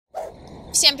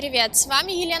Всем привет, с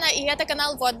вами Елена и это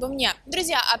канал «Вот бы мне».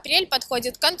 Друзья, апрель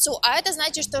подходит к концу, а это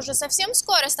значит, что уже совсем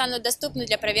скоро станут доступны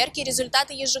для проверки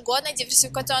результаты ежегодной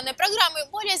диверсификационной программы,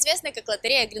 более известной как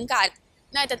лотерея Грин Кард.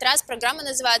 На этот раз программа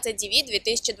называется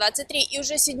DV-2023, и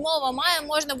уже 7 мая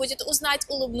можно будет узнать,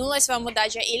 улыбнулась вам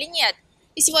удача или нет.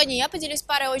 И сегодня я поделюсь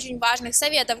парой очень важных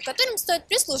советов, к которым стоит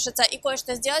прислушаться и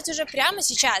кое-что сделать уже прямо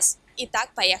сейчас.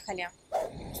 Итак, поехали.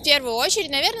 В первую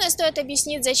очередь, наверное, стоит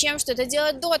объяснить, зачем что-то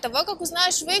делать до того, как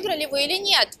узнаешь, выиграли вы или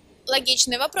нет.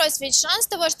 Логичный вопрос, ведь шанс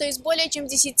того, что из более чем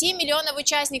 10 миллионов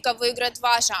участников выиграет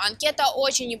ваша анкета,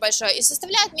 очень небольшой и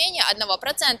составляет менее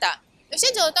 1%. Но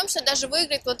все дело в том, что даже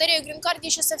выиграть в лотерею Грин Кард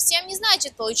еще совсем не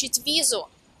значит получить визу.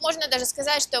 Можно даже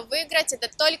сказать, что выиграть это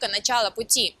только начало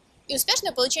пути. И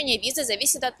успешное получение визы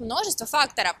зависит от множества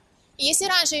факторов. И если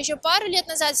раньше, еще пару лет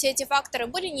назад, все эти факторы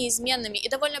были неизменными и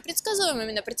довольно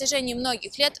предсказуемыми на протяжении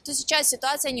многих лет, то сейчас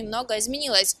ситуация немного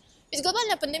изменилась. Ведь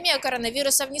глобальная пандемия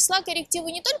коронавируса внесла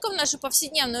коррективы не только в нашу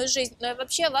повседневную жизнь, но и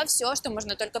вообще во все, что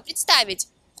можно только представить.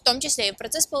 В том числе и в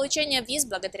процесс получения виз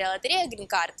благодаря лотерее Грин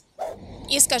Кард.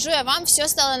 И скажу я вам, все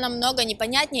стало намного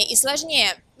непонятнее и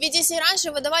сложнее. Ведь если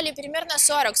раньше выдавали примерно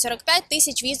 40-45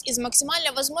 тысяч виз из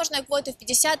максимально возможной квоты в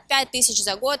 55 тысяч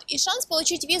за год, и шанс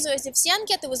получить визу, если все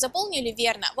анкеты вы заполнили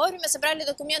верно, вовремя собрали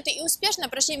документы и успешно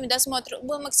прошли медосмотр,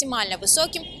 был максимально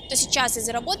высоким, то сейчас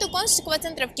из-за работы консульского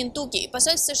центра в Кентукки и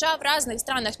посольств США в разных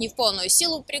странах не в полную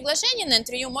силу, приглашения на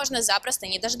интервью можно запросто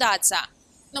не дождаться.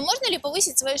 Но можно ли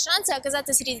повысить свои шансы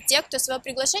оказаться среди тех, кто свое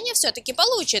приглашение все-таки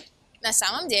получит? На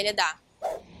самом деле да.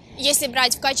 Если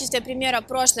брать в качестве примера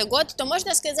прошлый год, то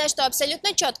можно сказать, что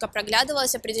абсолютно четко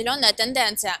проглядывалась определенная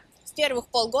тенденция. В первых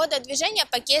полгода движение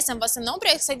по кейсам в основном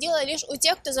происходило лишь у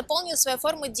тех, кто заполнил свою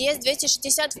форму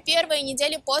DS-260 в первые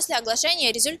недели после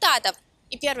оглашения результатов.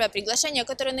 И первые приглашения,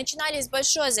 которые начинались с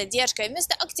большой задержкой,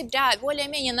 вместо октября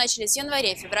более-менее начались в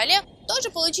январе-феврале, тоже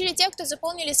получили те, кто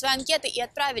заполнили свои анкеты и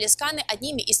отправили сканы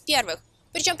одними из первых.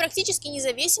 Причем практически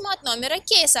независимо от номера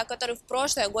кейса, который в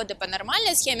прошлые годы по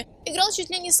нормальной схеме играл чуть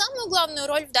ли не самую главную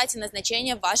роль в дате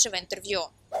назначения вашего интервью.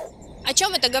 О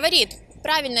чем это говорит?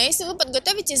 Правильно, если вы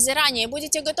подготовитесь заранее и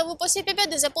будете готовы после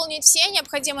победы заполнить все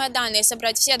необходимые данные и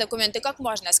собрать все документы как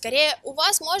можно скорее, у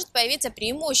вас может появиться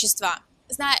преимущество.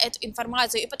 Зная эту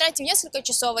информацию и потратив несколько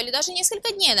часов или даже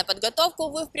несколько дней на подготовку,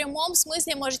 вы в прямом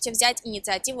смысле можете взять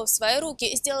инициативу в свои руки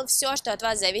и сделать все, что от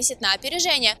вас зависит, на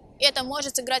опережение. И это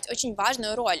может сыграть очень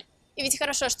важную роль. И ведь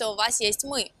хорошо, что у вас есть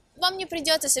мы. Вам не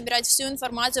придется собирать всю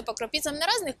информацию по крупицам на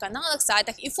разных каналах,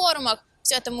 сайтах и форумах.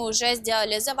 Все это мы уже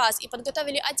сделали за вас и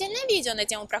подготовили отдельное видео на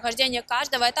тему прохождения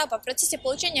каждого этапа в процессе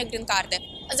получения грин-карты.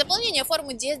 От заполнения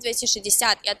формы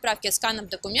DS-260 и отправки сканов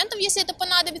документов, если это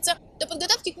понадобится, до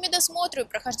подготовки к медосмотру и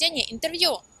прохождения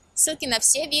интервью. Ссылки на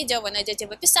все видео вы найдете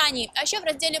в описании, а еще в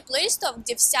разделе «ПЛЕЙ-ЛИСТов»,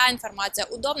 где вся информация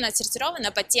удобно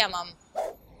отсортирована по темам.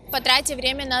 Потратьте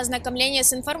время на ознакомление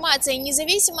с информацией,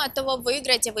 независимо от того,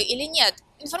 выиграете вы или нет.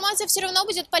 Информация все равно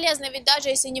будет полезна, ведь даже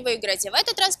если не выиграете, в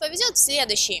этот раз повезет в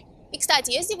следующий. И,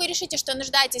 кстати, если вы решите, что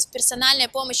нуждаетесь в персональной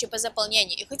помощи по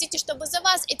заполнению и хотите, чтобы за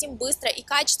вас этим быстро и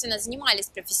качественно занимались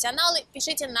профессионалы,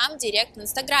 пишите нам в директ в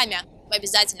Инстаграме, мы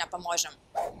обязательно поможем.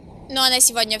 Ну а на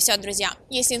сегодня все, друзья.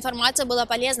 Если информация была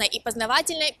полезной и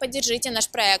познавательной, поддержите наш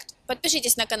проект.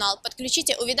 Подпишитесь на канал,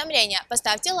 подключите уведомления,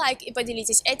 поставьте лайк и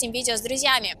поделитесь этим видео с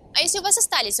друзьями. А если у вас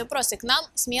остались вопросы к нам,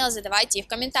 смело задавайте их в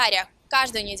комментариях.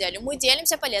 Каждую неделю мы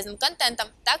делимся полезным контентом,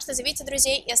 так что зовите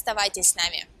друзей и оставайтесь с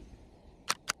нами.